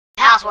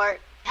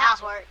Housework,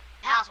 housework,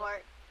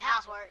 housework,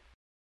 housework.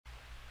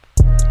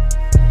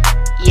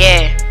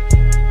 Yeah,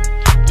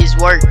 it's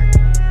work.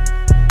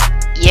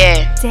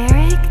 Yeah,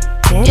 Derek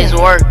did it's it.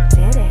 work.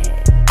 Did it.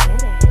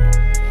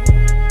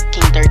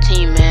 King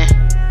 13, man.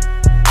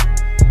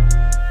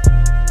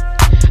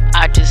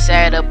 I just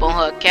sat up on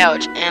her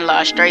couch and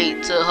lost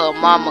straight to her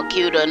mama.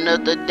 Cute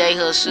enough to date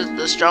her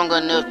sister, strong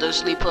enough to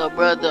sleep her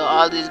brother.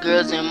 All these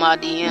girls in my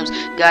DMs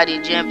got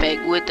it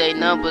jam-packed with their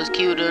numbers.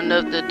 Cute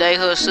enough to date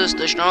her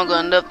sister, strong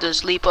enough to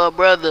sleep her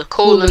brother.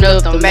 Cool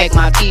enough to make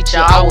my teacher.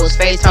 I was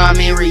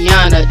FaceTiming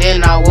Rihanna,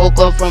 then I woke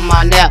up from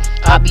my nap.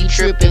 I be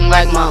tripping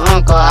like my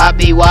uncle, I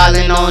be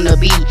wildin' on the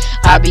beat.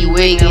 I be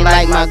wigging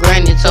like my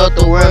granny told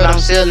the world I'm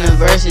selling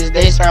verses.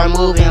 They start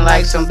moving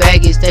like some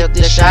baggies, step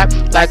the shot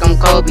like I'm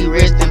Kobe,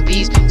 rest in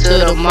peace to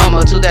the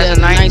mama.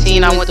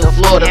 2019 I went to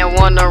Florida and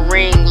won a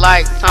ring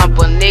like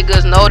Tampa.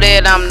 Niggas know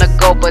that I'm the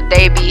GOAT, but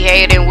they be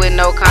hating with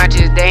no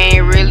conscience. They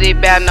ain't really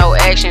about no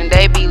action,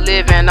 they be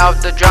living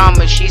off the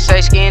drama. She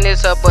say skin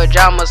is her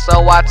pajama,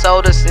 so I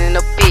told her send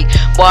a pic.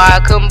 Boy, I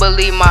couldn't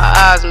believe my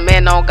eyes,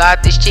 man, oh God,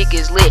 this chick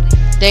is lit.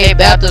 They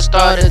about to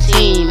start a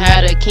team,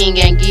 how the king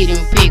ain't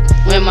getting picked.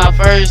 When my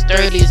first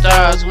 30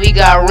 stars, we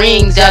got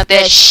rings out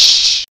that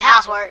shh.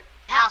 Housework,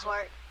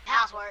 housework,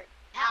 housework,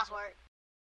 housework.